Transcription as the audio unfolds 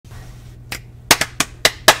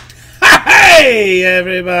Hey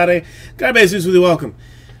everybody, Guybase with you. Welcome.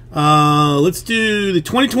 Let's do the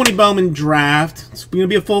 2020 Bowman draft. It's going to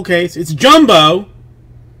be a full case. It's jumbo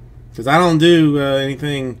because I don't do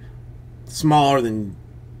anything smaller than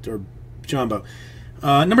or jumbo.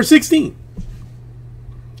 Number 16.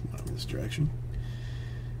 This direction.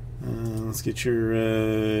 Let's get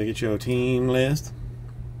your team list.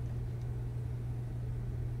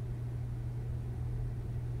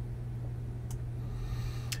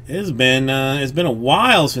 It's been a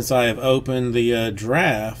while since I have opened the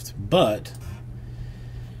draft, but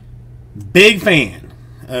big fan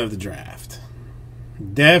of the draft.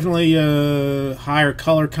 Definitely higher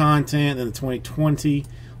color content than the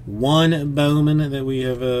 2021 Bowman that we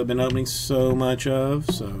have been opening so much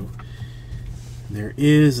of. So there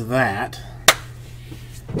is that.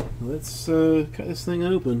 Let's cut this thing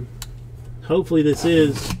open. Hopefully this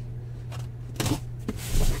is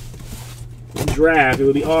draft. It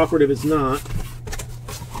would be awkward if it's not.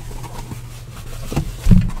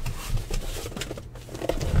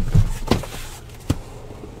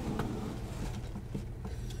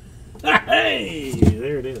 Hey,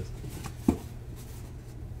 there it is.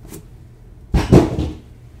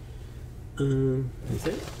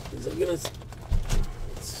 Is it gonna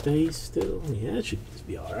stay still? Yeah, it should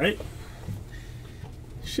be all right.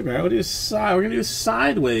 Should be all right. We're gonna do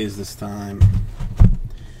sideways this time.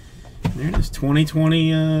 There it is,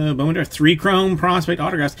 2020 Bowman Draft 3 Chrome Prospect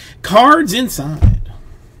Autographs. Cards inside.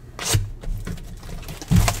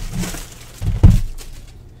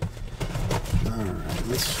 Alright,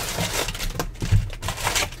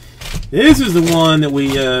 this is the one that we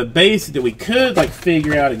we could like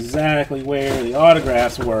figure out exactly where the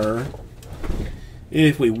autographs were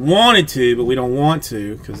if we wanted to, but we don't want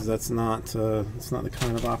to because that's not the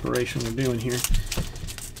kind of operation we're doing here.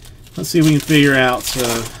 Let's see if we can figure out.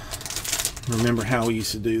 Remember how we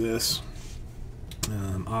used to do this.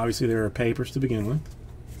 Obviously, there are papers to begin with.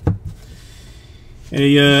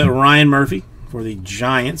 A Ryan Murphy for the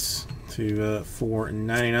Giants to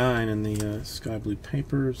 $4.99 in the sky blue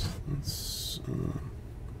papers.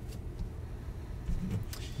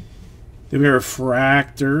 Then we have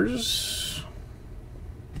refractors,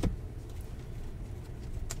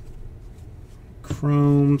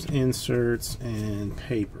 chromes, inserts, and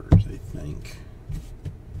papers, I think.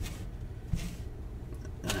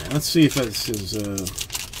 Let's see if this is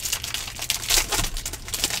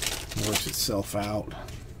works itself out.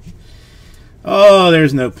 Oh,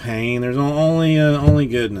 there's no pain. There's only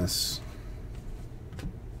goodness.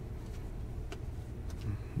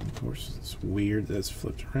 Of course, it's weird that it's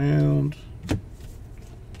flipped around.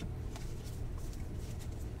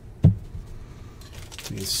 You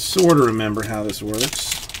can sort of remember how this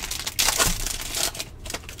works.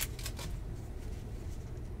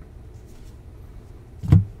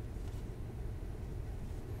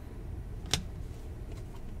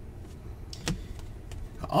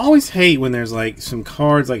 I always hate when there's like some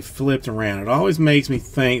cards like flipped around. It always makes me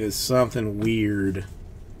think that something weird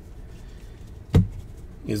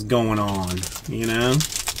is going on, you know?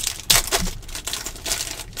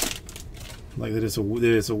 Like that it's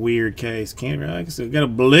a weird case. Can't really. So we've got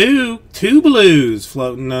two blues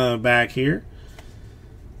floating back here.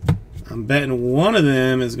 I'm betting one of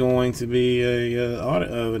them is going to be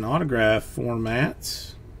an autograph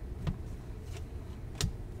format.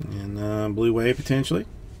 And blue wave potentially.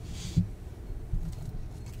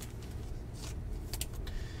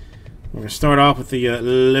 We're going to start off with the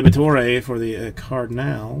Liberatore for the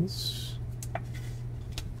Cardinals.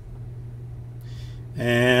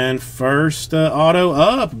 And first auto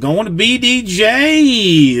up, going to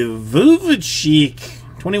BDJ Vuvicic,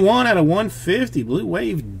 21 out of 150, Blue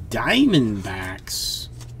Wave Diamondbacks.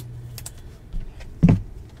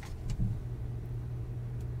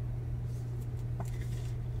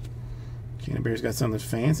 Cannon Bear's got something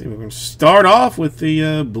fancy. We're going to start off with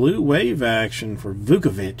the Blue Wave action for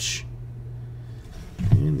Vukovic.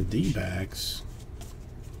 And the D-backs.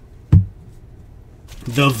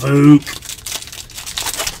 The Vuk.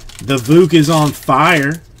 The Vuk is on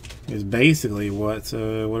fire. Is basically what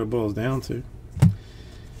it boils down to.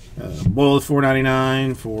 Boil at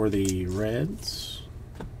 $4.99 for the Reds.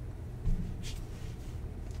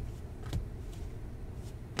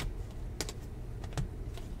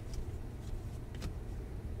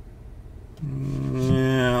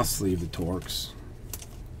 Yeah, I'll sleeve the Torques.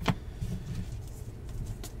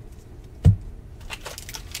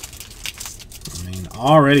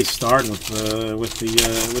 Already starting with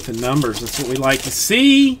the numbers. That's what we like to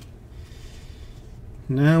see.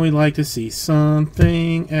 Now we like to see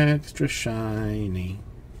something extra shiny.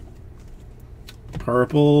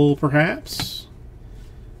 Purple, perhaps.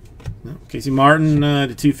 No. Casey Martin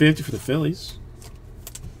to 250 for the Phillies.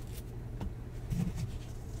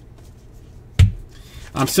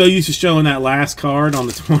 I'm so used to showing that last card on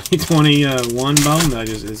the 2021 Bowman that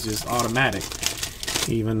it's just automatic,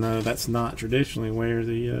 even though that's not traditionally where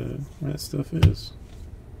that stuff is.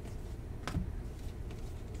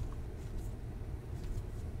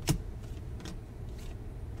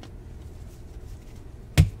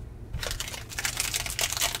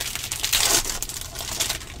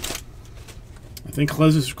 I think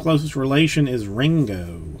closest relation is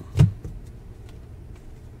Ringo.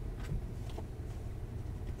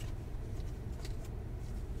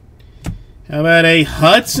 How about a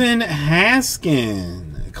Hudson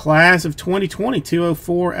Haskin, class of 2020,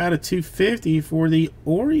 204 out of 250 for the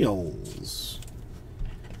Orioles.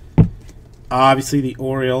 Obviously the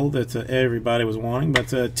Oriole that everybody was wanting,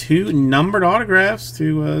 but 2 numbered autographs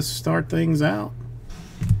to start things out.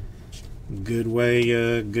 Good way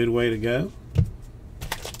to go.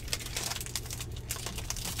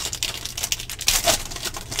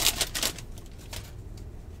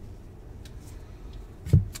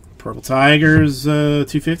 Purple Tigers,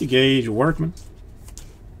 250 gauge Workman.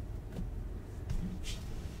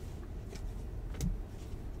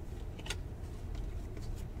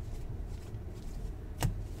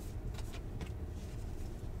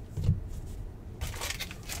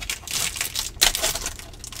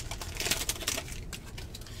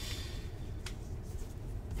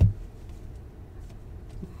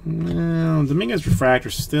 Well, Dominguez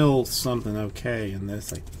Refractor still something okay in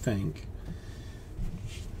this, I think.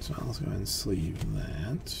 So let's go ahead and sleeve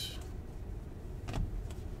that.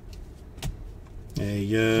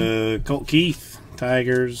 A Colt Keith,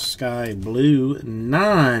 Tigers, Sky Blue,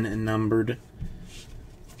 non-numbered.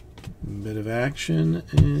 Bit of action,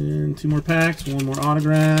 and 2 more packs, 1 more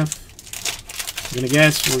autograph. I'm gonna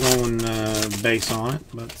guess we're going base on it,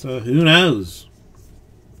 but who knows?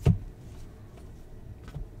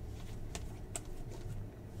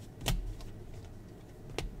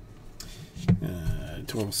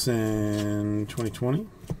 Torkelson 2020.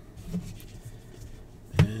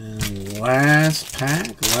 And last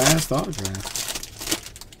pack, last autograph.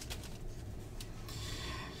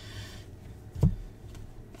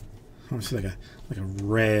 I want to see like a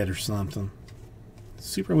red or something.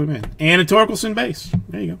 Super Woodman. And a Torkelson base.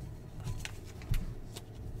 There you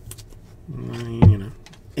go. You know.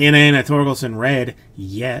 And a Torkelson red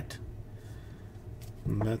yet.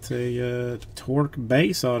 That's a Torque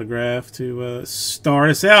base autograph to start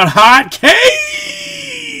us out. Hot case!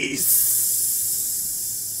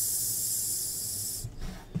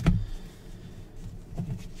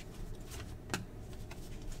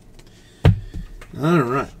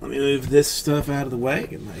 Alright, let me move this stuff out of the way.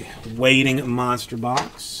 Get my waiting monster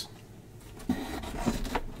box.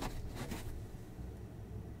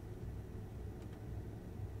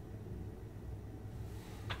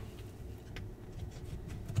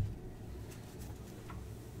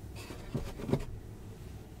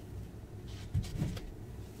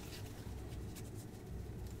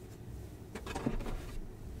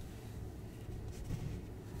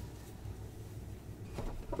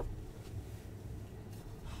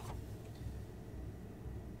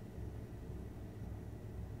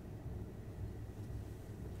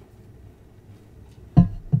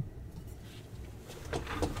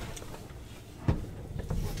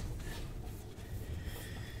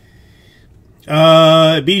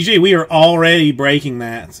 BG, we are already breaking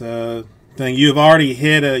that thing. You've already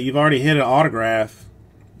hit an autograph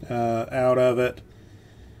out of it.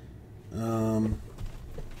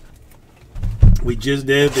 We just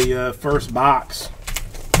did the first box.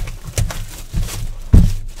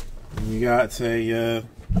 You got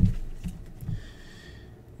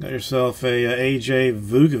yourself a AJ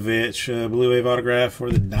Vukovic Blue Wave autograph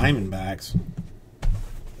for the Diamondbacks.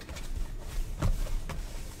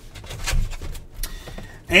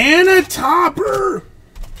 And a topper.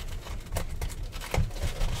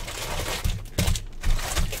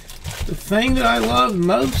 The thing that I love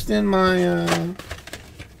most in my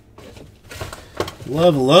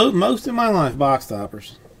most in my life, box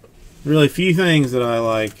toppers. Really few things that I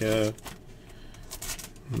like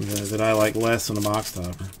less than a box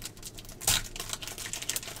topper.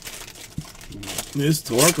 This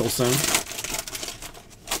Torkelson.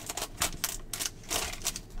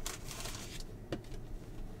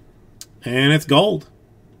 And it's gold.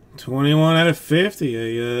 21 out of 50.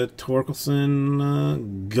 A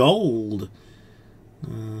Torkelson gold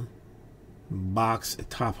box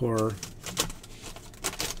topper.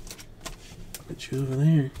 Put you over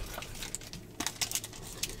there.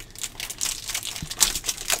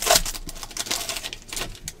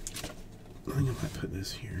 I think I might put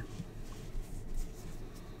this here.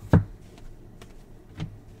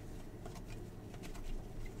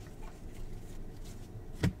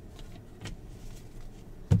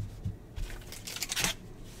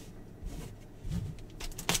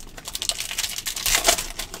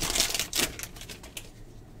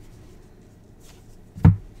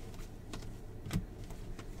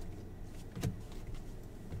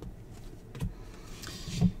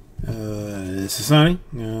 This is Sonny.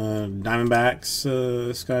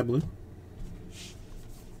 Diamondbacks sky blue.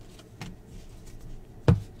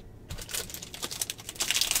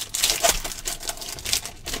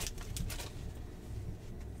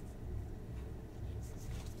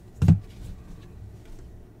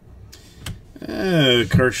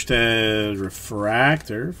 Kerstead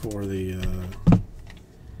refractor for the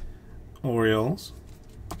Orioles.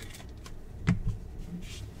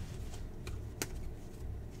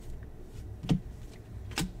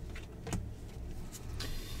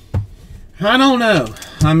 I don't know.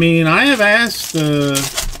 I mean, I have asked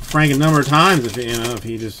Frank a number of times if if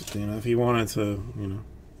he just if he wanted to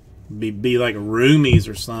be like roomies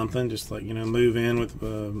or something, just like move in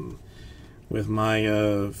with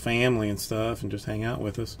my family and stuff and just hang out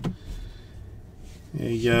with us.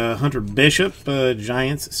 Hunter Bishop,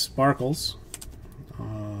 Giants Sparkles,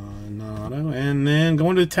 non-auto, and then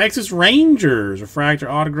going to the Texas Rangers refractor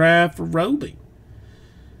autograph for Roby.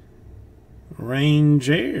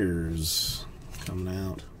 Rangers coming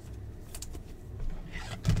out.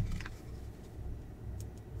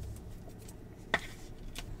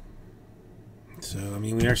 So I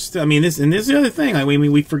mean, we are still. I mean, this is the other thing. Like,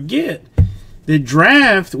 we forget the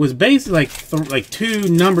draft was basically like 2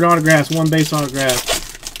 numbered autographs, 1 base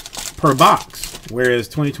autograph per box, whereas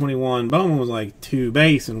 2021 Bowman was like 2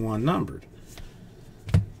 base and 1 numbered.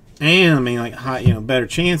 And I mean, like better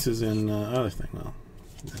chances and other thing. Well.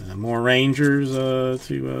 More Rangers to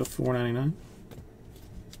 $4.99.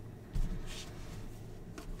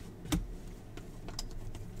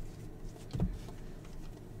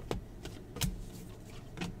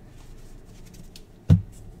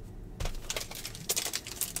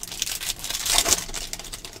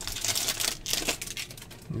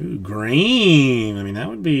 Ooh, green. I mean, that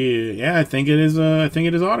would be. Yeah, I think it is. I think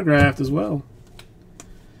it is autographed as well.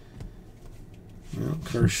 Well,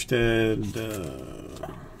 Kerstead.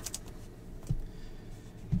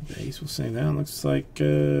 Base, we'll say that. Looks like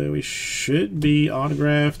we should be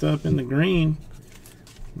autographed up in the green.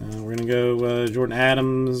 We're going to go Jordan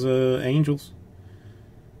Adams, Angels.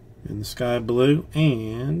 In the sky blue.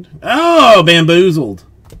 And, oh, bamboozled.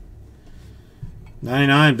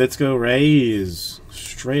 99, Bitsko Rays.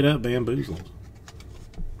 Straight up bamboozled.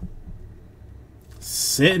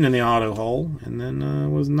 Sitting in the auto hole, and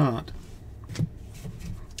then was not.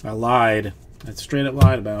 I lied. I straight up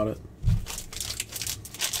lied about it.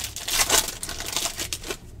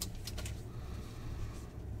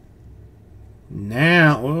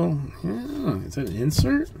 Now, well, yeah, is that an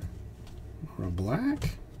insert? Or a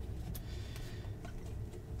black?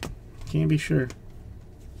 Can't be sure.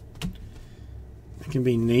 It can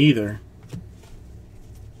be neither.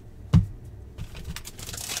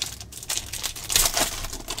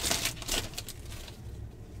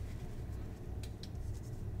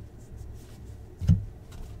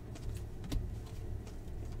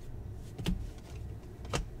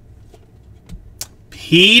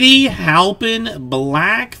 Petey Halpin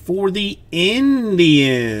black for the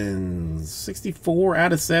Indians. 64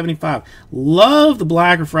 out of 75. Love the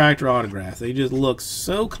black refractor autographs. They just look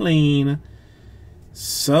so clean,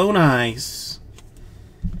 so nice,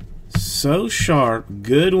 so sharp.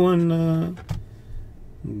 Good one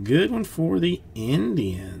for the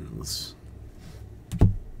Indians.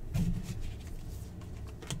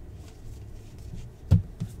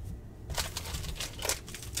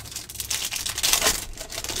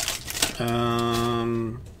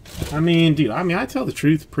 I mean, dude, I tell the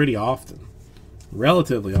truth pretty often.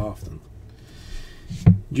 Relatively often.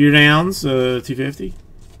 Jeter Downs, 250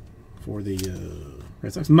 for the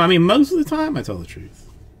Red Sox. I mean, most of the time I tell the truth.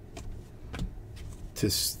 To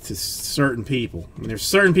certain people. I mean, there's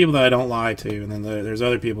certain people that I don't lie to, and then there's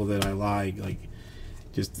other people that I lie,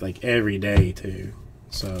 just every day to.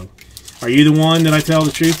 So, are you the one that I tell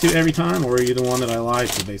the truth to every time, or are you the one that I lie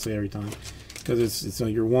to basically every time? Because it's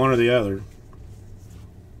you're one or the other.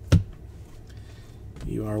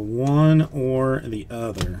 You are one or the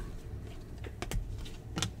other.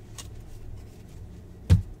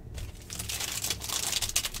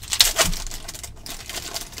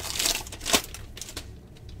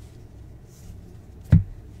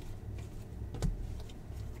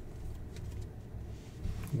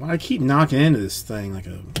 Why I keep knocking into this thing like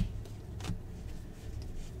a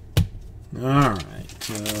Alright,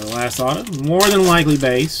 last auto. More than likely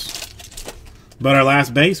base. But our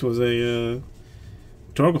last base was a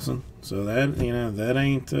Torkelson. So that, you know, that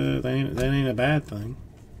ain't a bad thing.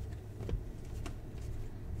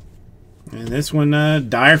 And this one,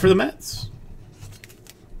 Dyer for the Mets.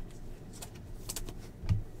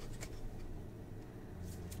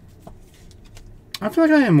 I feel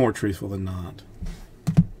like I am more truthful than not.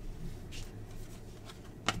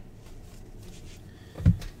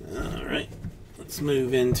 Alright. Let's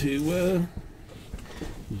move into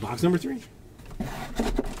box number 3.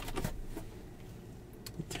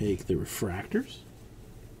 Take the refractors.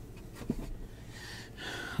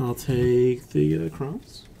 I'll take the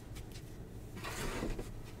chromes.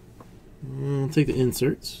 I'll take the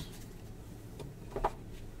inserts. I'll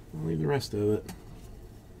leave the rest of it.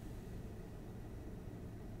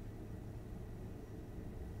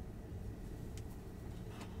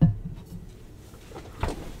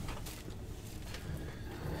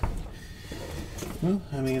 Well,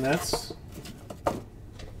 I mean, that's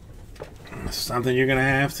something you're gonna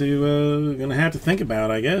have to think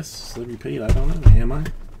about, I guess. Let me repeat. I don't know. Am I?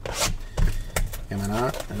 Am I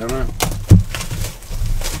not? I don't know.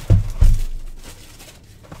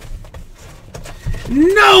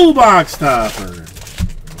 No box topper.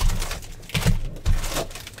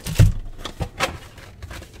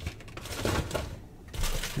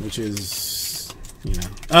 Which is, you know,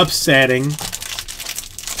 upsetting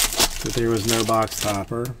that there was no box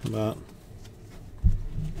topper, but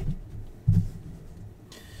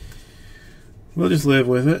we'll just live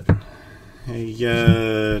with it. Hey,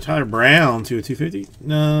 Tyler Brown to a 250.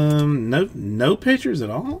 No pitchers at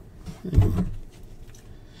all.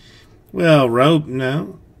 Well, Rope,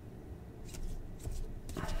 no.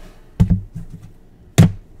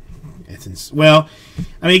 Well,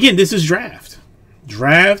 I mean, again, this is draft.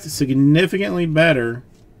 Draft significantly better.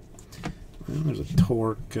 Well, there's a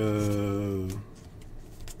Torque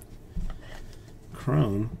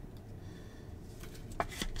Chrome.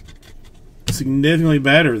 Significantly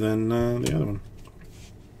better than the other one.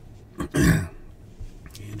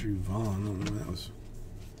 Andrew Vaughn. I don't know that was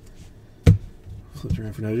flipped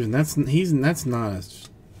around for no reason. That's not a.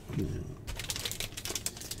 You know.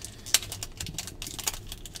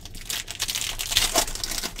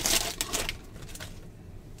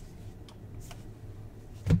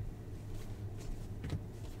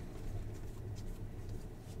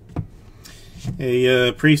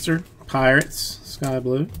 A Priester, Pirates, Sky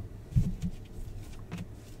Blue.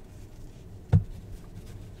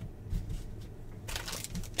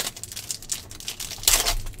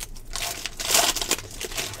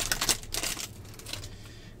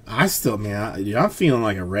 I still, man, I'm feeling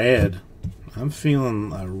like a red. I'm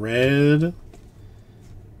feeling a red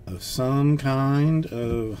of some kind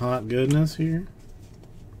of hot goodness here.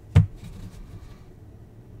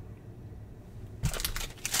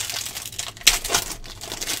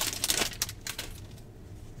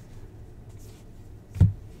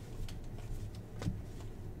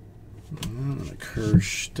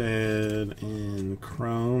 Kerstead and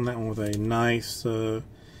Chrome. That one with a nice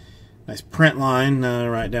nice print line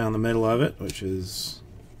right down the middle of it, which is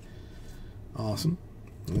awesome.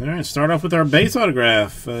 All right, start off with our base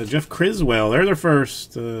autograph. Jeff Criswell. They're their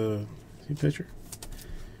first pitcher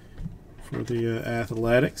for the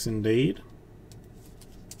Athletics, indeed.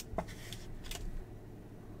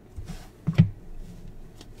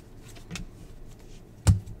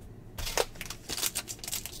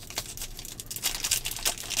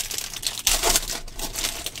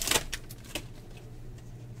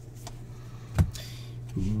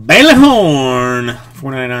 Bailey Horn,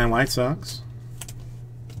 $4.99 White Sox.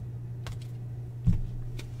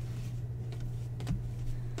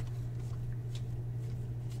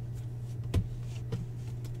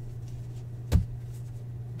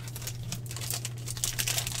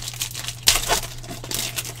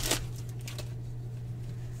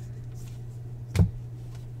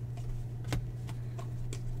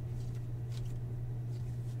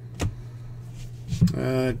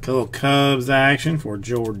 A little Cubs action for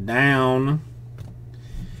Jordan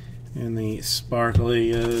and the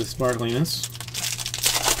sparkliness.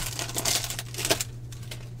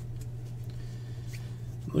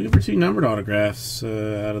 Looking for 2 numbered autographs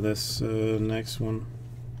out of this next one.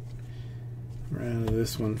 Or out of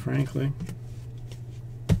this one, frankly.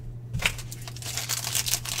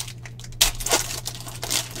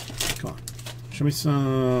 Come on. Show me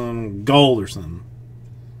some gold or something.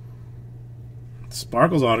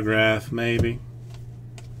 Sparkles autograph, maybe.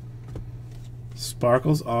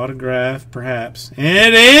 Sparkles autograph, perhaps. And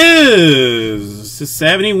it is! It's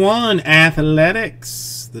 71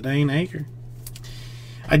 Athletics, the Dane Acre.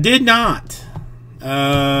 I did not.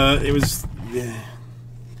 It was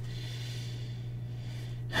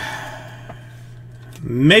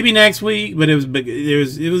maybe next week, but it was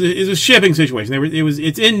a shipping situation.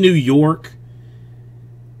 It's in New York,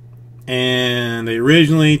 and they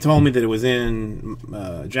originally told me that it was in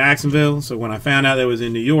Jacksonville. So when I found out that it was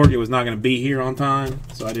in New York, it was not going to be here on time,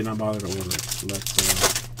 so I did not bother to order it. But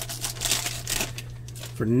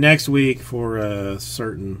for next week, for a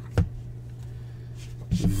certain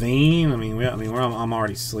vein, I'm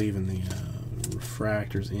already sleeving the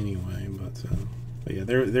refractors anyway. But yeah,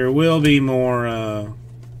 there will be more of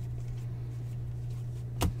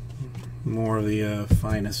the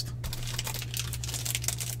finest.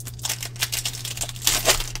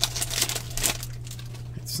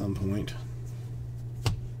 At some point.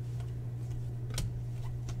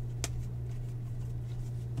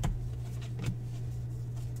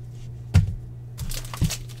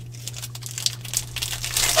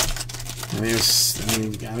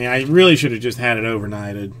 I really should have just had it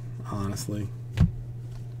overnighted, honestly.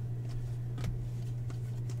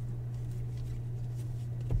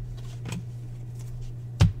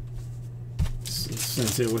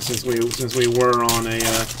 Since we were on a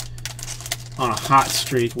hot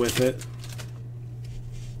streak with it.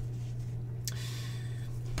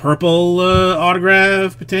 Purple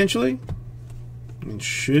autograph potentially. It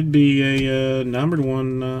should be a numbered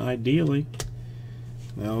one ideally.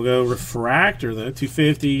 We'll go refractor though,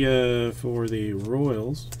 250 for the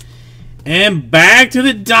Royals, and back to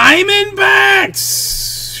the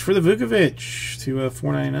Diamondbacks for the Vukovic to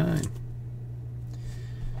 499.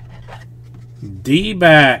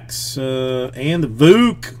 D-backs and the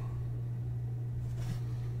Vuk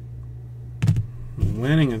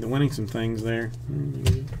winning some things there.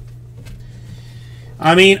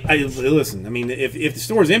 Listen. I mean, if the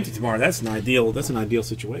store's empty tomorrow, that's an ideal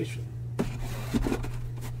situation.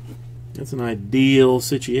 That's an ideal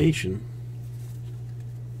situation.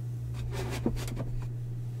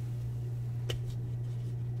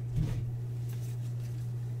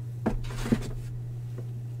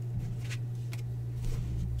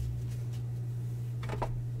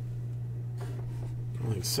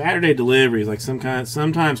 Like Saturday deliveries, like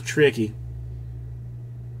sometimes tricky.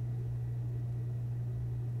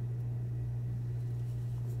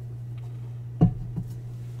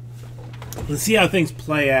 Let's see how things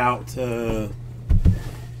play out.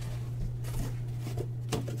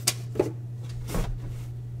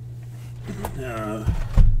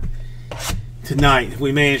 Tonight, if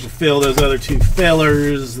we manage to fill those other two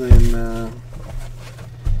fillers, then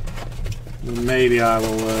maybe I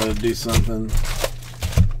will do something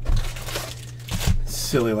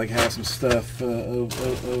silly, like have some stuff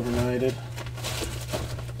overnighted.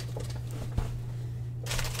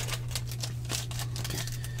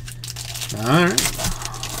 Alright.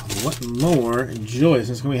 What more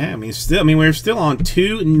joyousness can we have? We're still on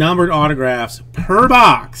 2 numbered autographs per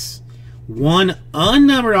box. 1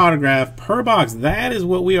 unnumbered autograph per box. That is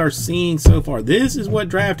what we are seeing so far. This is what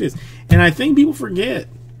draft is. And I think people forget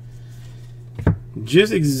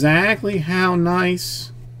just exactly how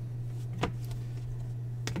nice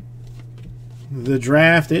the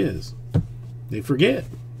draft is. They forget.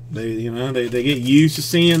 They get used to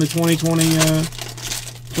seeing the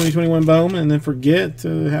 2021 Bowman and then forget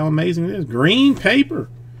how amazing it is. Green paper.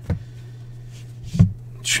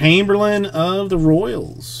 Chamberlain of the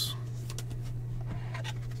Royals.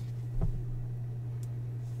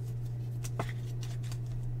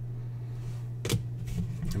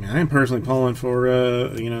 I am personally pulling for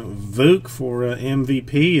Vuk for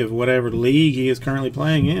MVP of whatever league he is currently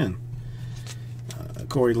playing in.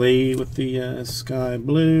 Corey Lee with the sky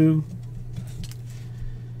blue.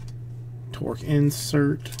 Torque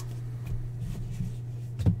insert.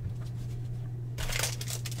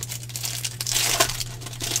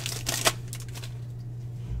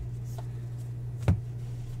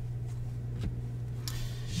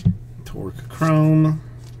 Torque chrome.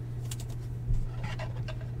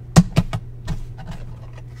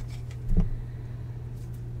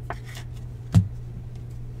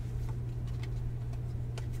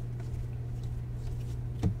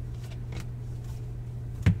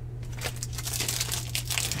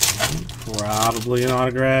 Probably an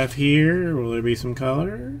autograph here. Will there be some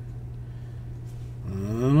color? I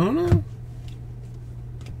don't know.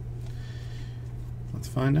 Let's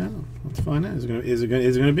find out. Is it going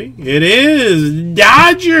to be? It is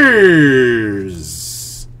Dodgers.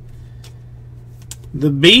 The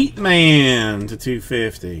Beat Man to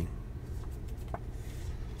 250.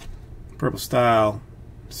 Purple style.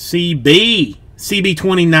 CB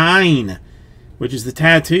 29. which is the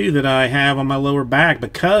tattoo that I have on my lower back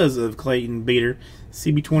because of Clayton Beater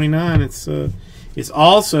CB29. It's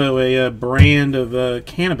also a brand of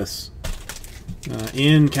cannabis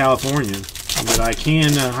in California that I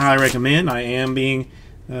can highly recommend. I am being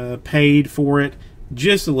paid for it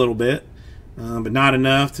just a little bit, but not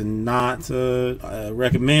enough to not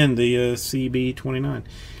recommend the CB29.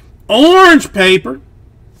 Orange paper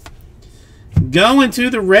going to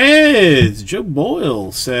the Reds. Joe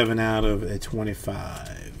Boyle, 7 out of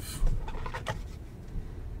 25.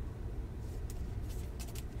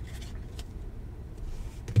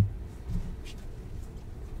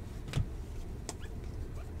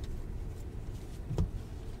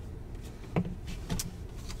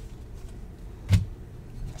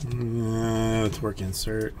 Let's work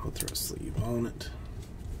insert. We'll throw a sleeve on it.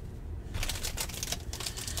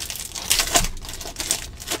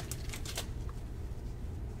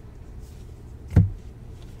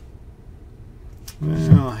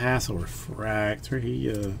 Well, Hassel Refractor.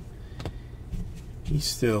 He's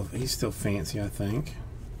still fancy, I think.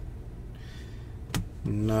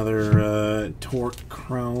 Another Torque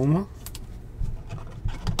Chrome.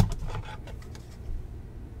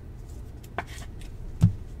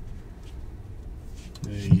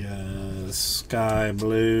 The Sky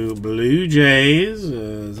Blue Blue Jays,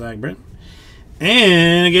 Zach Britton.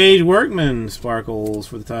 And a Gage Workman Sparkles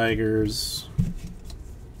for the Tigers.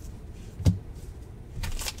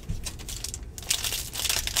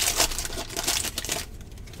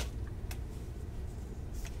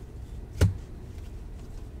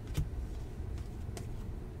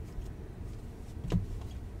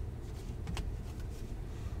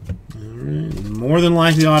 Alright, more than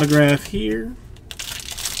likely autograph here.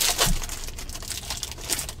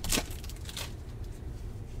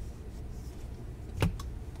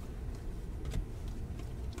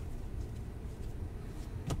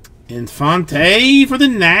 Infante for the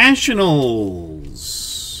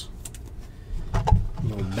Nationals. A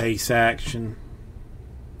little base action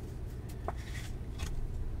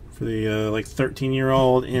for the like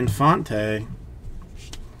 13-year-old Infante.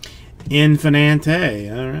 Infinante.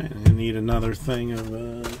 All right, I need another thing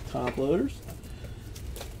of top loaders.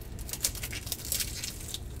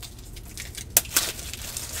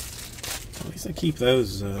 At least I keep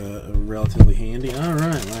those relatively handy. All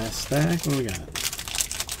right, last stack. What do we got?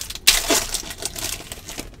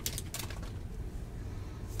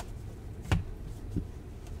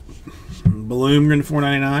 Bloomgren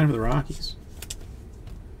 $4.99 for the Rockies.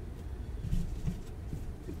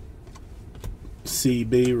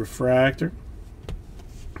 CB Refractor.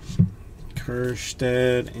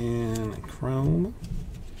 Kerstead and Chrome.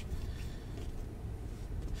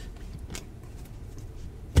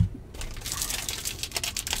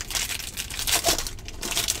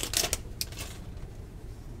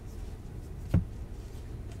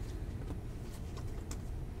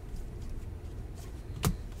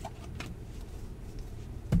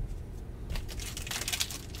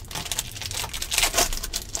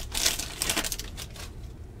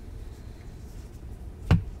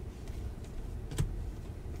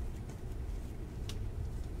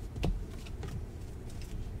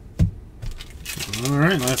 All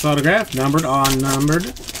right, last autograph, numbered, unnumbered.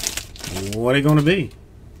 What are you going to be?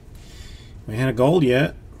 We had a gold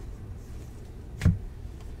yet.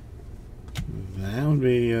 That would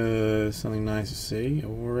be something nice to see.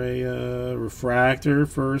 Or a refractor,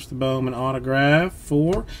 first Bowman autograph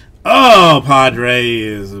for, oh,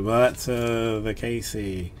 Padres, but the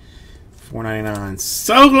KC. $4.99.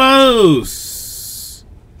 So close!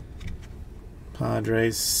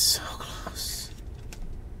 Padres, so close.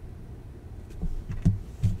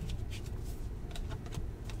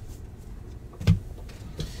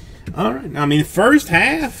 All right, I mean, first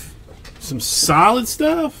half, some solid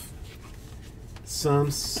stuff.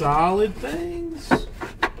 Some solid things.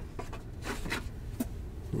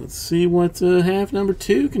 Let's see what half number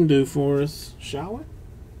 2 can do for us, shall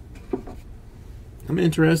we? I'm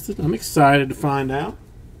interested. I'm excited to find out.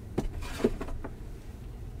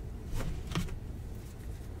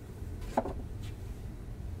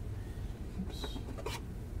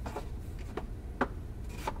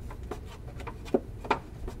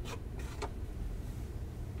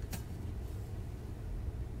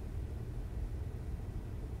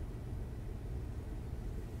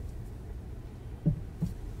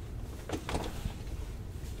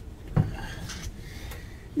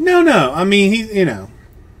 No. I mean,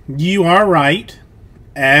 you are right,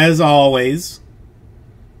 as always.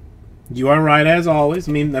 You are right, as always.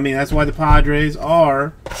 I mean, that's why the Padres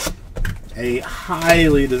are a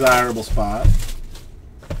highly desirable spot.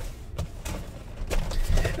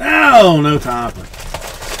 Oh, no topper.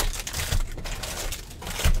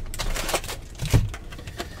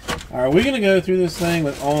 Are we going to go through this thing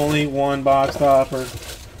with only one box topper?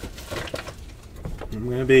 I'm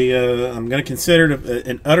going to consider it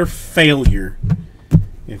an utter failure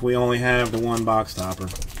if we only have the one box topper.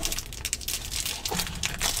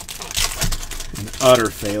 An utter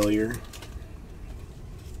failure.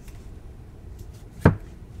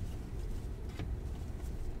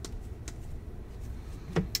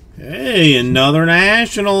 Hey, another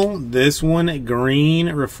national. This one green,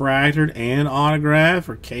 refractored, and autograph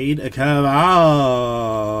for Cade Cavalli.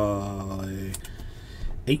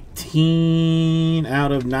 18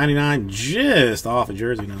 out of 99, just off a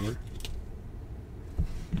jersey number.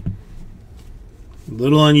 A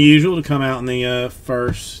little unusual to come out in the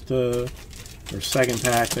first or second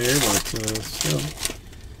pack there, but still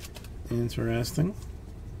interesting.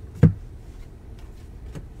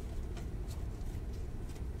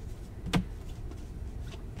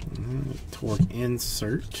 Torque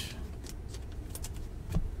insert.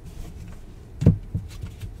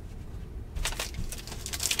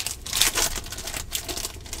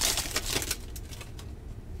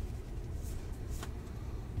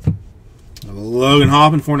 Logan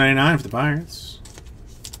Hoffman, $4.99 for the Pirates.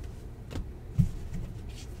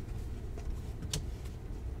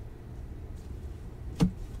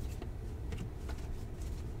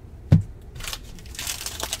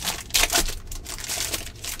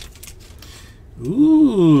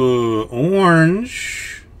 Ooh,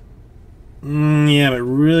 orange. Yeah, but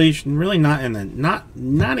really not in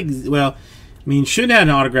the well. I mean, should have an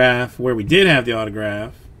autograph where we did have the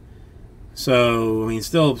autograph. So I mean,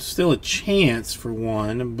 still a chance for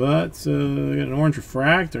one, but got an orange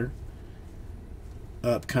refractor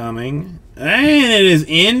upcoming, and it is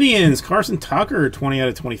Indians. Carson Tucker, 20 out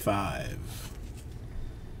of 25.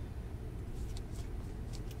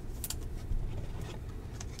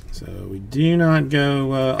 So we do not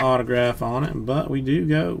go autograph on it, but we do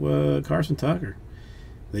go Carson Tucker.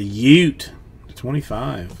 The Ute,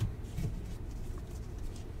 25.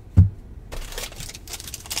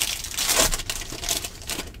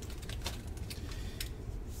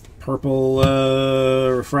 Purple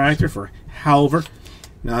refractor for Halver.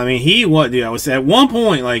 Now, I mean, dude, I was at one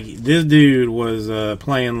point like this dude was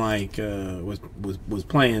playing like was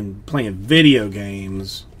playing video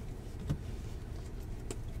games.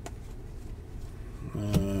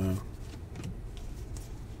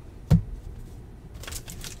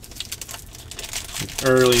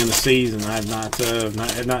 Early in the season, I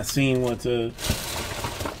have not seen what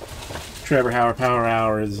Trevor Howard Power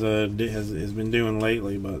Hour has been doing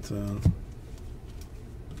lately, but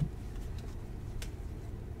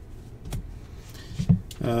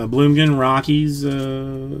Bloomgren Rockies,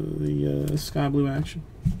 the sky blue action.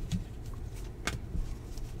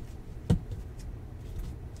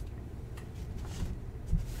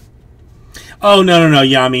 Oh no!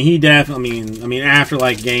 Yeah, I mean he definitely. I mean after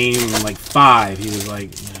like game like 5, he was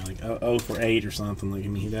like 0 for 8 or something. Like I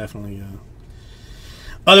mean he definitely.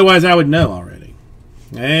 Otherwise, I would know already.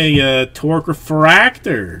 Hey, Torque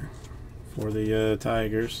refractor for the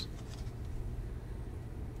Tigers.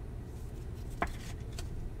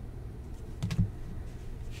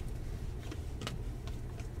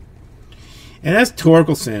 And that's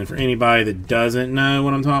Torkelson for anybody that doesn't know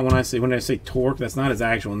what I'm talking. When I say Torque, that's not his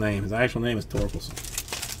actual name. His actual name is Torkelson.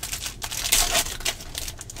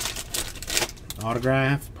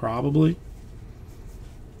 Autograph, probably.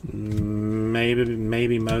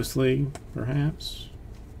 Maybe mostly, perhaps.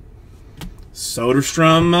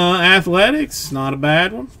 Soderstrom Athletics, not a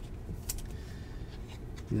bad one.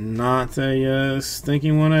 Not a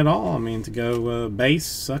stinking one at all. I mean, to go base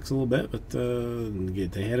sucks a little bit, but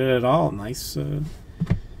get to hit it at all, nice one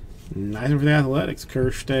for the Athletics.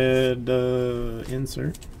 Kerstead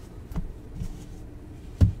insert.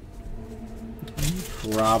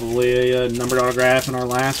 Probably a numbered autograph in our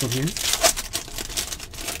last one here.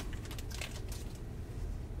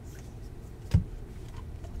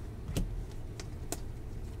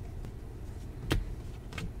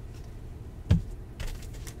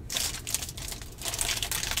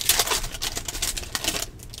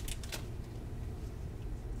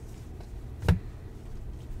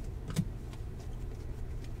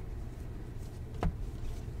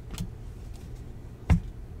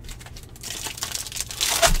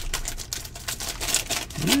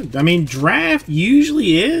 I mean, draft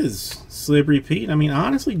usually is Slippery Pete. I mean,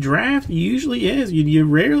 honestly, draft usually is. You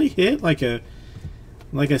rarely hit like a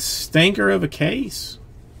stinker of a case.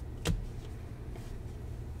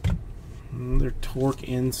 Another Torque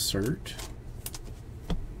insert.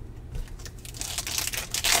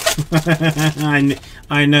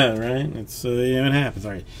 I know, right? It's it happens.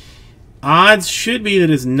 All right. Odds should be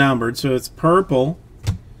that it's numbered, so it's purple.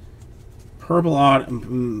 purple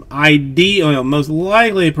most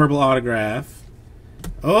likely a purple autograph.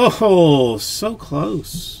 Oh, so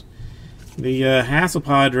close. The Hassel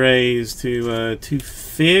Padres to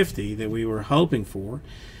 250 that we were hoping for,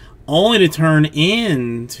 only to turn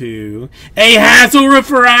into a Hassel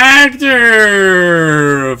Refractor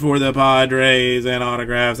for the Padres and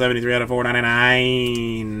autograph 73 out of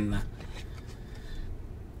 499.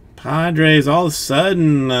 Padres all of a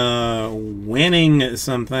sudden winning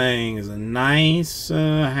some things. A nice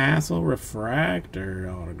Hassel Refractor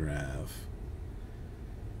autograph.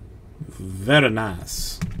 Very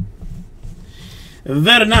nice.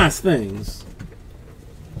 Very nice things.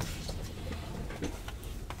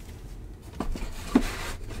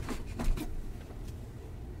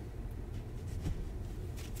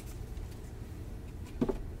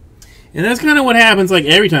 And that's kind of what happens like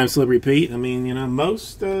every time slip repeat. I mean, you know,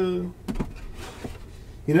 most, you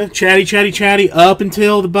know, chatty up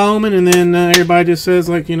until the Bowman, and then everybody just says,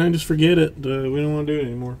 like, you know, just forget it. We don't want to do it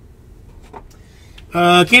anymore.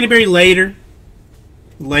 Canterbury later.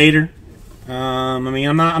 I mean,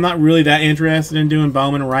 I'm not really that interested in doing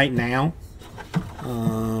Bowman right now.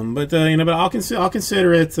 But you know, but I'll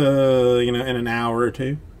consider it, you know, in an hour or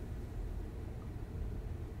two.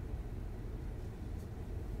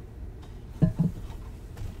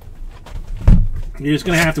 You're just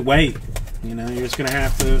going to have to wait. You know, you're just going to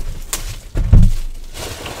have to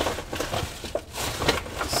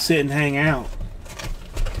sit and hang out.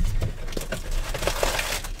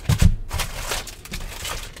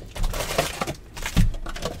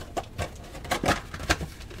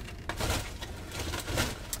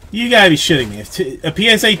 You got to be shitting me. A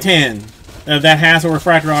PSA 10 of that Hassel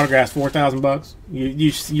Refractor autograph's $4,000.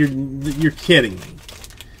 You're kidding me.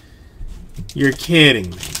 You're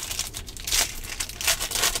kidding me.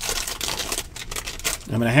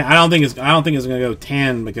 I mean, I don't think it's going to go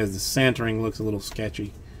 10 because the centering looks a little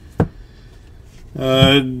sketchy.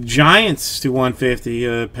 Giants to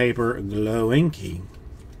 150 paper glow inky.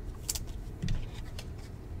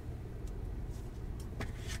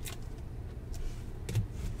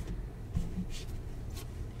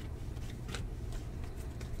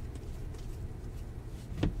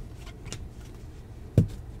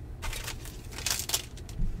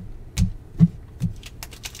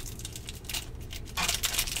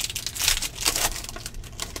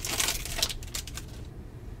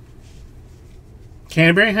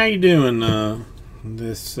 Canterbury, how you doing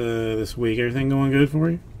this week? Everything going good for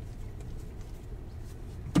you?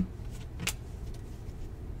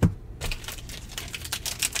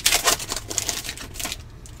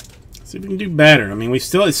 See if we can do better. I mean,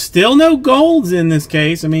 it's still no golds in this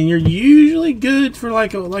case. I mean, you're usually good for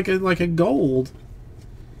like a gold,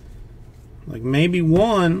 like maybe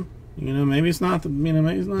one. You know, maybe it's not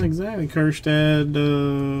maybe it's not exactly Kerstad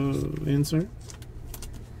insert.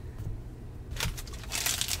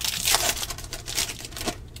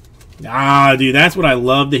 Ah, dude, that's what I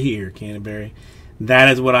love to hear, Canterbury. That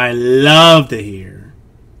is what I love to hear.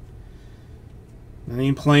 I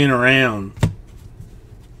ain't playing around.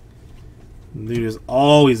 Dude is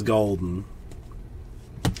always golden.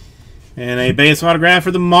 And a base autograph for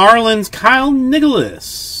the Marlins, Kyle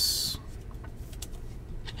Nicholas.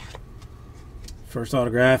 First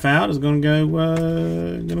autograph out is going to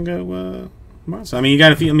go. So I mean, you got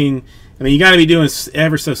to feel. I mean, you got to be doing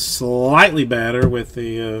ever so slightly better with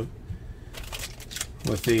the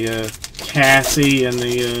Cassie and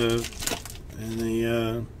the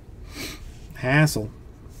Hassel.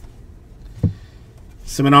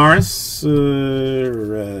 Seminaris,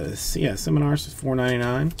 yeah, Seminaris is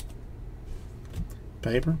 $4.99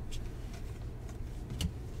 paper.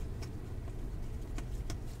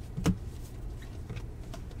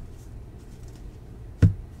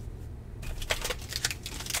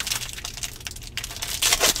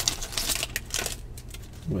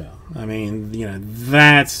 Well, I mean, you know,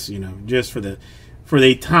 that's, you know, just for the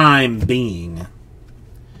time being.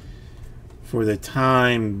 For the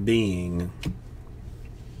time being.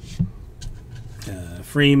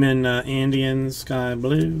 Freeman Indians, sky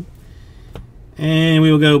blue. And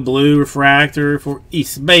we will go blue refractor for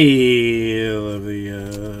East Bale of the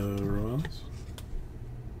Royals.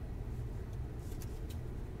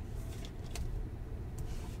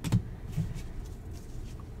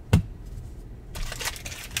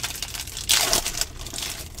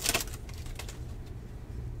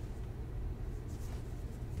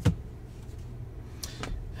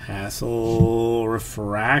 Hassel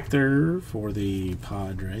refractor for the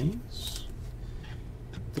Padres.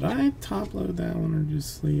 Did I top load that one or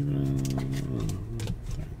just leave it on?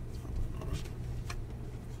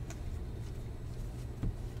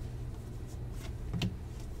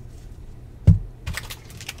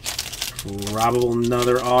 Probable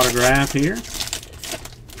another autograph here.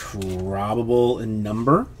 Probable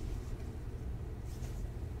number.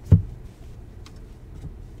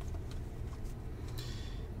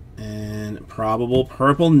 And probable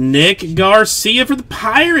purple Nick Garcia for the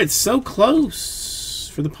Pirates. So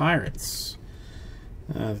close for the Pirates.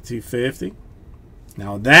 250.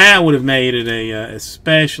 Now that would have made it a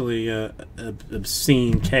especially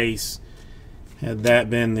obscene case had that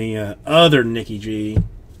been the other Nicky G.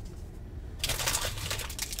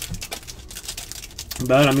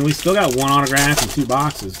 But I mean, we still got one autograph and 2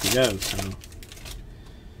 boxes to go, so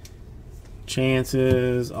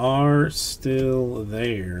chances are still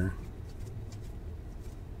there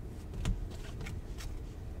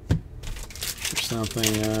for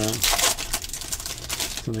something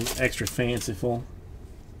extra fanciful.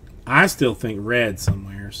 I still think red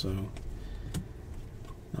somewhere, so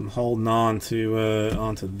I'm holding on to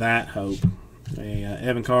onto that hope.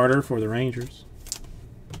 Evan Carter for the Rangers.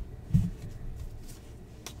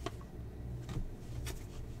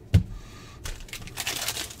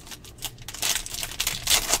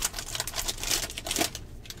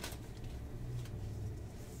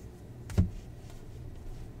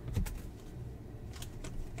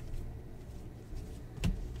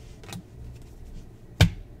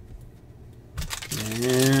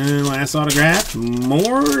 And last autograph,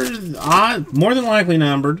 more than likely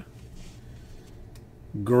numbered.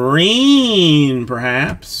 Green,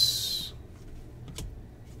 perhaps.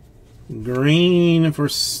 Green for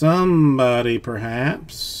somebody,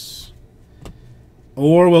 perhaps.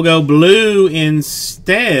 Or we'll go blue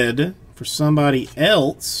instead for somebody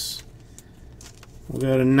else. We'll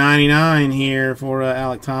go to 99 here for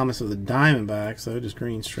Alec Thomas of the Diamondbacks. So just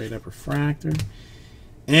green straight up refractor.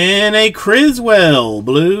 And a Criswell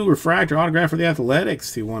blue refractor autograph for the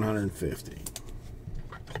Athletics to 150.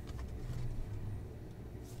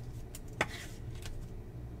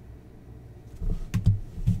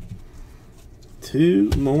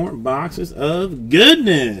 Two more boxes of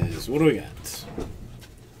goodness. What do we got?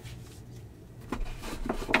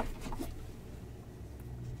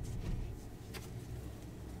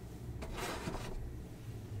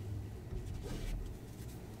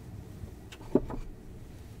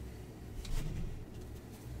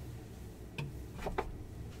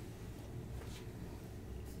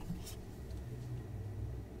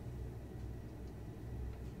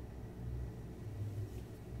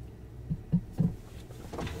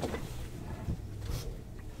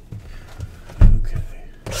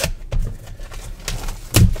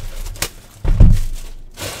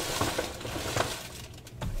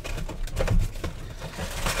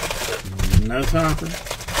 No topper.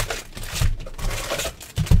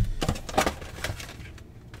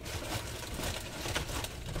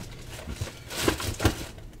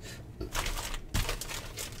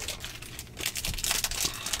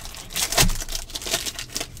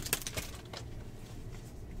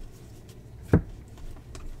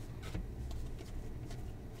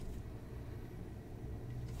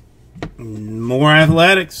 More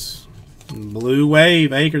Athletics. Blue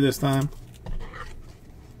Wave, Acre this time.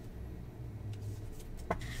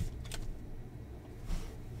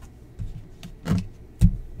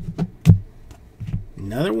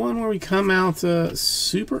 Another one where we come out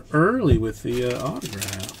super early with the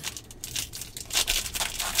autograph.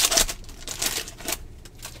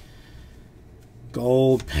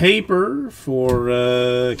 Gold paper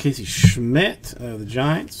for Casey Schmidt of the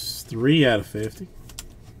Giants. 3 out of 50.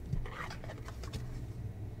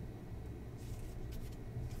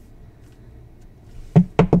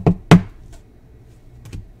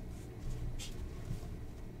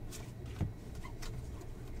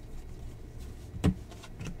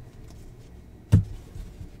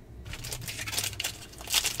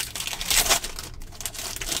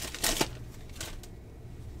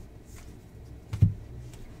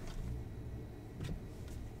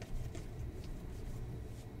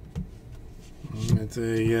 It's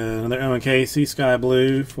another MKC Sky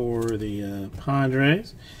Blue for the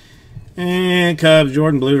Padres. And Cubs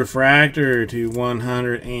Jordan Blue Refractor to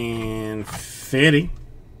 150.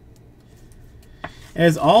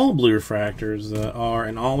 As all blue refractors are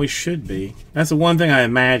and always should be. That's the one thing I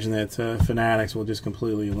imagine that Fanatics will just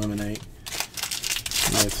completely eliminate.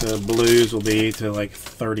 That blues will be to like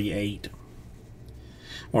 38.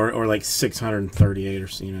 Or like 638 or,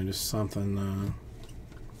 you know, just something...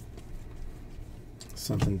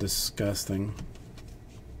 something disgusting.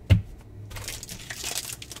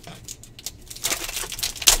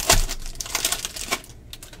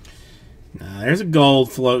 Now, there's a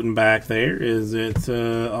gold floating back there. Is it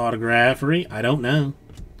autographery? I don't know.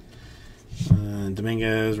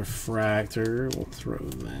 Dominguez refractor. We'll throw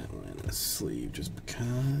that one in a sleeve just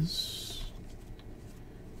because.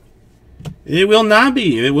 It will not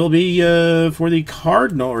be. It will be for the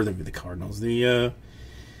Cardinals, the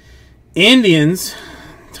Indians.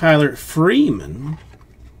 Tyler Freeman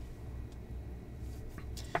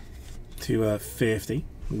to 50.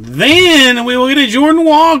 Then we will get a Jordan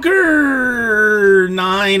Walker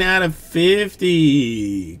 9 out of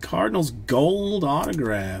 50. Cardinals gold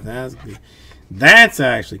autograph. That's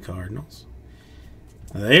actually Cardinals.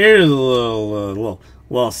 There's a little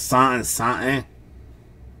something.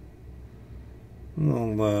 A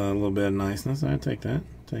little bit of niceness. I take that.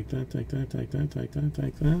 Take that.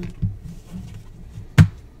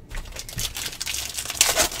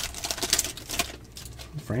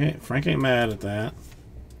 Frank ain't mad at that.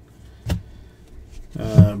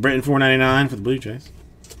 Britain $4.99 for the Blue Jays.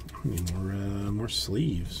 I need more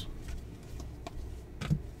sleeves.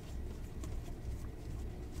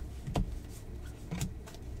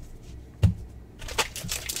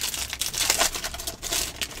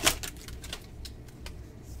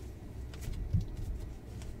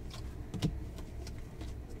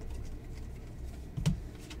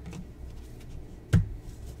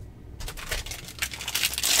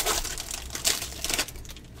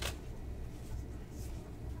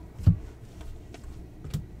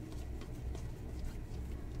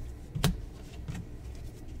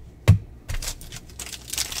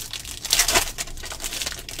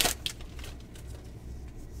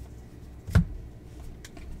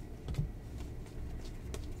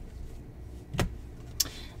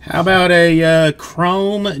 How about a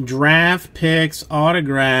Chrome Draft Picks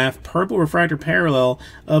autograph, purple refractor parallel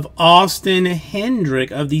of Austin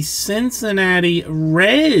Hendrick of the Cincinnati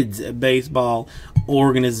Reds baseball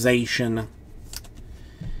organization.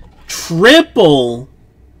 Triple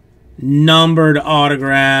numbered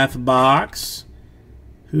autograph box.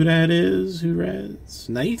 Who that is? Who Reds?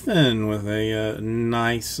 Nathan with a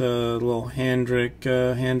nice little Hendrick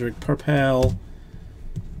Propel.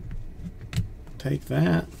 Take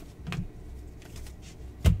that.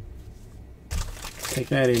 Take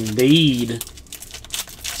that indeed.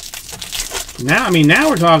 Now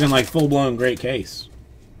we're talking like full-blown great case.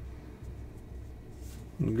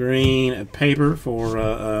 Green paper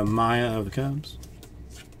for Maya of the Cubs.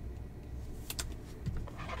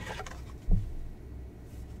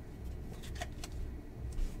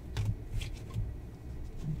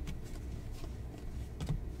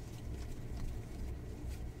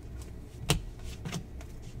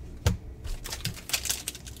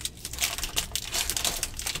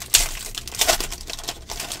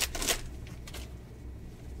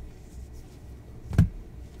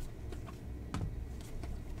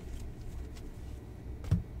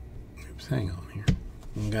 Hang on here.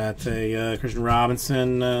 We got a Christian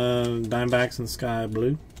Robinson, Diamondbacks in sky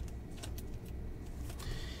blue.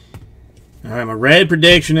 All right, my red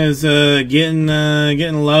prediction is getting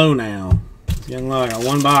low now. It's getting low. I got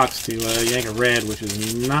one box to yank a red, which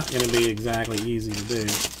is not going to be exactly easy to do.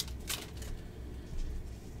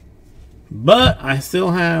 But I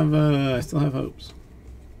still have hopes.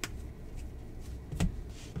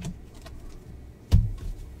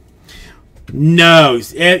 No,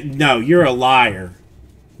 no, you're a liar.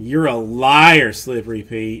 You're a liar, Slippery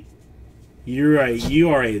Pete. You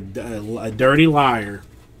are a dirty liar.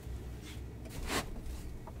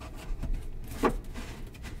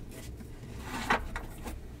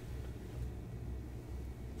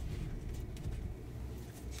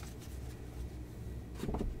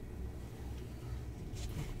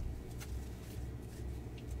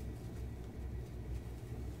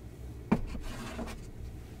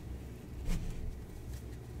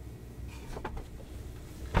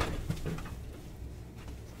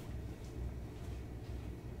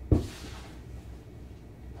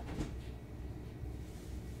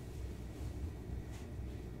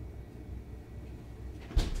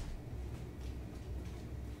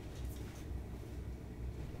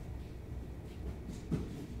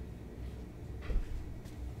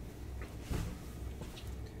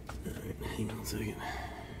 Hang on a second.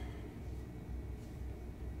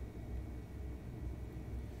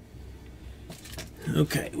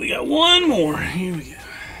 Okay, we got one more. Here we go.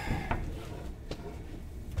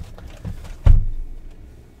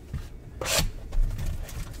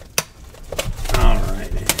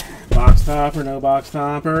 Alright. Box topper, no box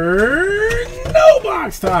topper. No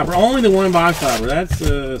box topper. Only the one box topper. That's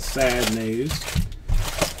sad news.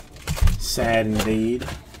 Sad indeed.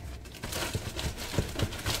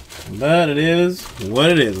 But it is what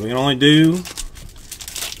it is. We can only do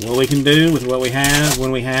what we can do with what we have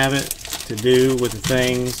when we have it to do with the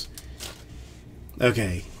things.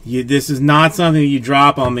 Okay, This is not something that you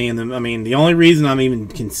drop on me. I mean, the only reason I'm even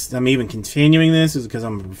continuing this is because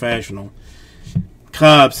I'm a professional.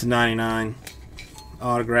 Cubs /99,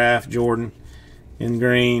 autograph Jordan in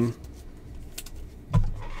green.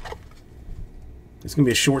 It's gonna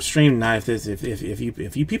be a short stream tonight.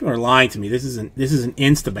 If you people are lying to me, this is an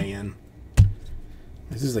insta ban.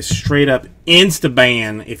 This is a straight up insta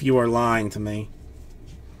ban. If you are lying to me,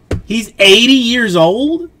 he's 80 years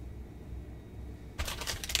old.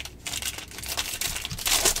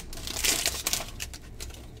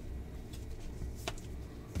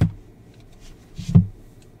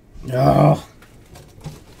 Oh.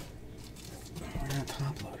 We're not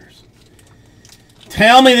top loaders.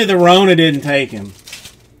 Tell me that the Rona didn't take him.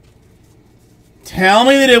 Tell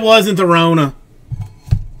me that it wasn't the Rona.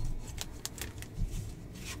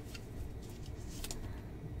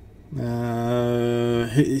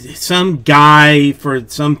 Some guy for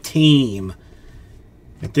some team.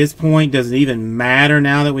 At this point, does it even matter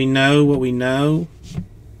now that we know what we know?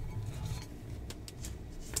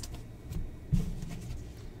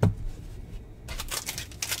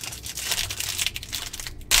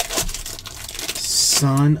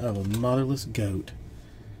 Son of a motherless goat.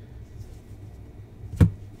 I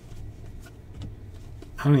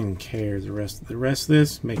don't even care. The rest of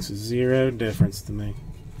this makes zero difference to me.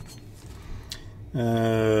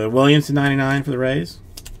 Williams /99 for the Rays.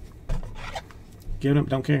 Give it up.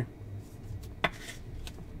 Don't care.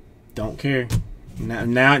 Don't care.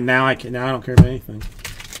 Now I don't care about anything.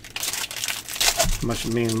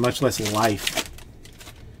 Much less life.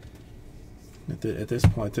 At this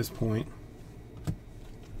point.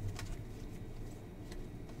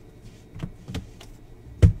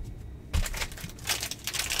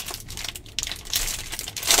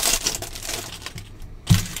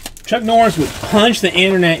 Chuck Norris would punch the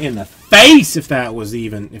internet in the face if that was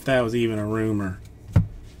even a rumor.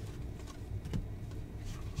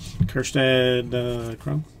 Kerstead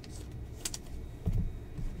Chrome.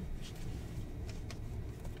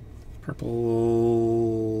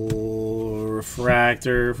 Purple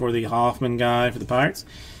refractor for the Hoffman guy for the Pirates.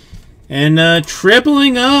 And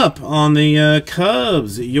tripling up on the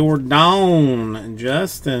Cubs, Jordan.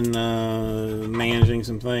 Justin managing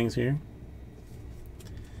some things here.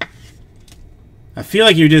 I feel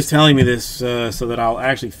like you're just telling me this so that I'll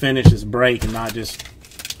actually finish this break and not just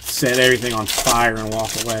set everything on fire and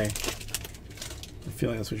walk away. I feel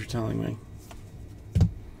like that's what you're telling me.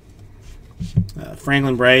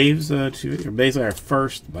 Franklin Braves, basically our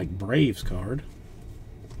first Braves card.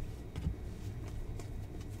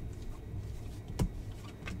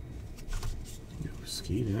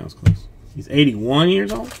 Skeeted, that was close. He's 81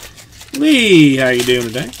 years old. Lee, how you doing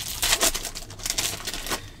today?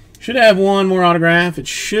 Should have one more autograph. It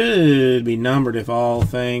should be numbered if all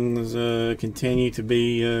things continue to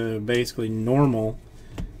be basically normal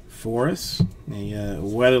for us. A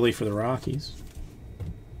Weatherly for the Rockies.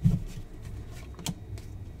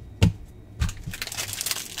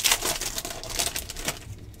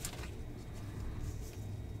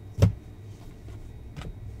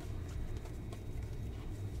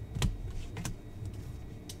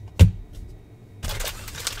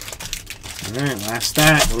 All right, last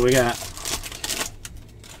stack. What do we got?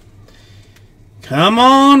 Come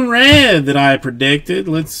on, red that I predicted.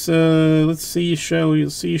 Let's see you show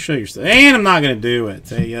yourself. And I'm not gonna do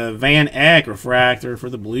it. A Van Eck refractor for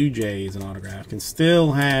the Blue Jays, an autograph. Can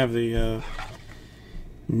still have the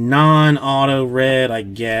non-auto red, I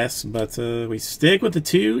guess, but we stick with the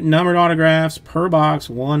 2 numbered autographs per box,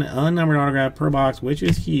 1 unnumbered autograph per box, which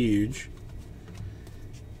is huge.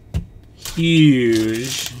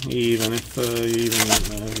 Huge, even if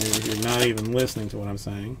you're not even listening to what I'm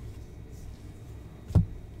saying.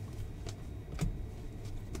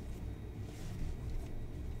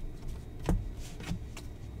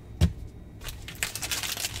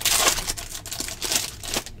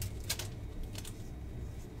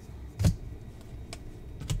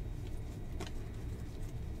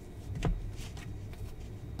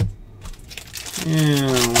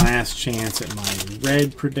 And last chance at my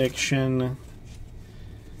red prediction.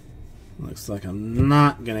 Looks like I'm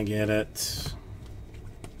not going to get it.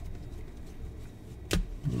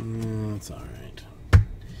 That's alright.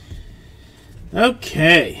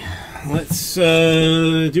 Okay. Let's do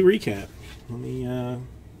recap. Let me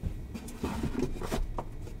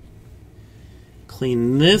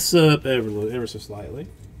clean this up ever so slightly.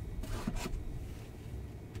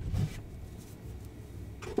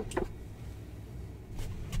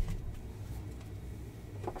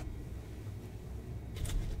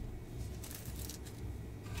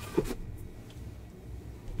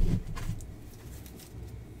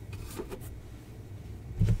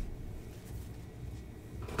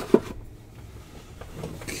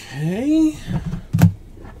 Okay.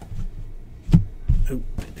 Oh,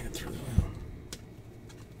 I can throw that out.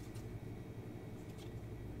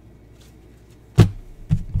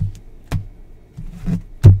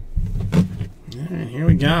 All right, here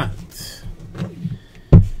we got.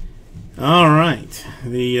 All right,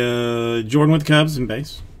 the Jordan with the Cubs in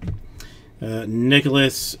base.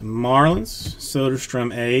 Nicholas Marlins,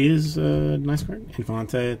 Soderstrom A's, nice card.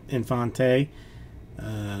 Infante,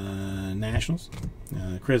 Nationals.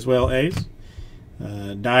 Criswell A's.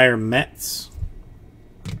 Dyer Mets.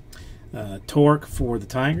 Torque for the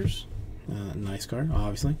Tigers, nice card,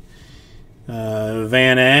 obviously.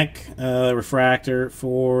 Van Eck, refractor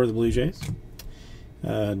for the Blue Jays.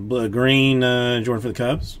 Green, Jordan for the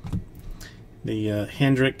Cubs. The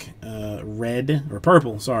Hendrick red, or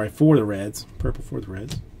purple, sorry, for the Reds. Purple for the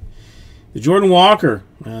Reds. The Jordan Walker,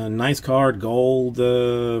 nice card, gold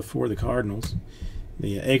for the Cardinals.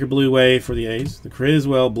 The Acre Blue Wave for the A's. The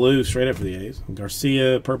Criswell Blue straight up for the A's.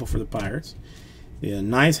 Garcia purple for the Pirates. The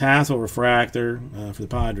nice Hassel refractor for the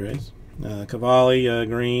Padres. Cavalli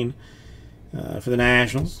green for the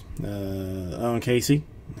Nationals. Owen Casey,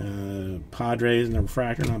 Padres and the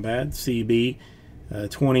refractor, not bad. CB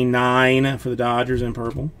 29 for the Dodgers in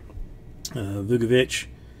purple. Vukovic,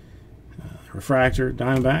 refractor,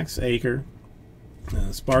 Diamondbacks. Acre,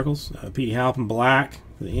 Sparkles. Petey Halpin black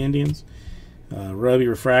for the Indians. Roby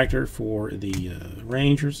refractor for the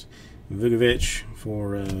Rangers. Vukovic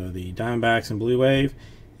for the Diamondbacks and Blue Wave.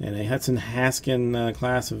 And a Hudson Haskin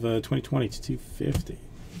class of 2020 to 250.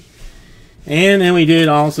 And then we did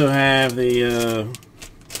also have the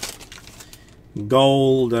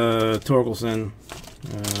gold Torkelson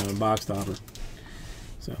box topper.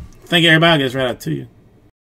 So, thank you, everybody. I'll get this right out to you.